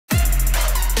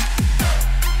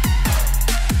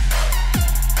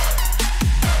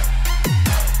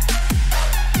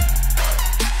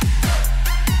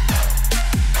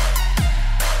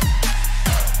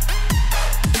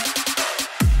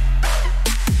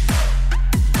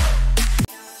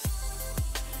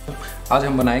आज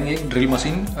हम बनाएंगे एक ड्रिल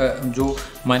मशीन जो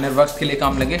माइनर वर्क्स के लिए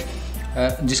काम लगे,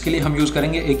 जिसके लिए हम यूज़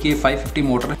करेंगे एक ये 550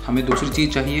 मोटर। हमें दूसरी चीज़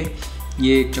चाहिए,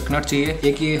 ये चकनट चाहिए।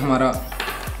 एक ये हमारा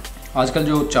आजकल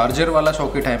जो चार्जर वाला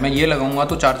सॉकेट है, मैं ये लगाऊंगा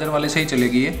तो चार्जर वाले से ही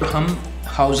चलेगी ये। तो हम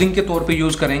हाउसिंग के तौर पे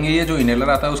यूज़ करेंगे। ये जो इनहेलर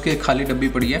आता है उसकी एक खाली डब्बी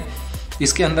पड़ी है,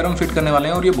 इसके अंदर हम फिट करने वाले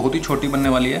हैं और ये बहुत ही छोटी बनने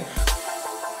वाली है।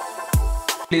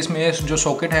 इसमें जो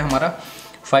सॉकेट है हमारा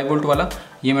 5 वोल्ट वाला,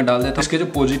 ये मैं डाल देता हूँ। इसके जो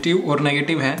पॉजिटिव और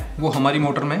नेगेटिव हैं वो हमारी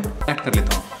मोटर में कनेक्ट कर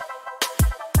लेता हूँ।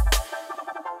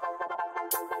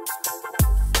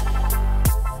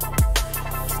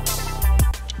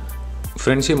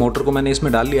 फ्रेंड्स, ये मोटर को मैंने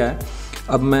इसमें डाल लिया है।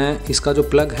 अब मैं इसका जो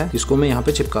प्लग है इसको मैं यहाँ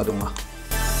पे चिपका दूंगा।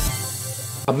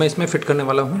 अब मैं इसमें फिट करने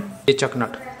वाला हूँ ये चक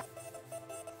नट।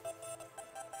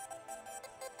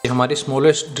 ये हमारी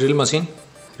स्मॉलेस्ट ड्रिल मशीन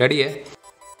रेडी है।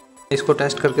 इसको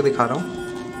टेस्ट करके दिखा रहा हूँ।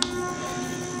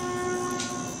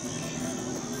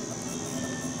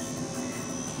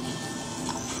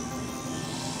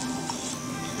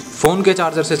 फ़ोन के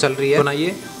चार्जर से चल रही है।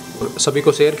 बनाइए, सभी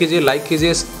को शेयर कीजिए, लाइक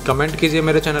कीजिए, कमेंट कीजिए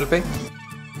मेरे चैनल पे।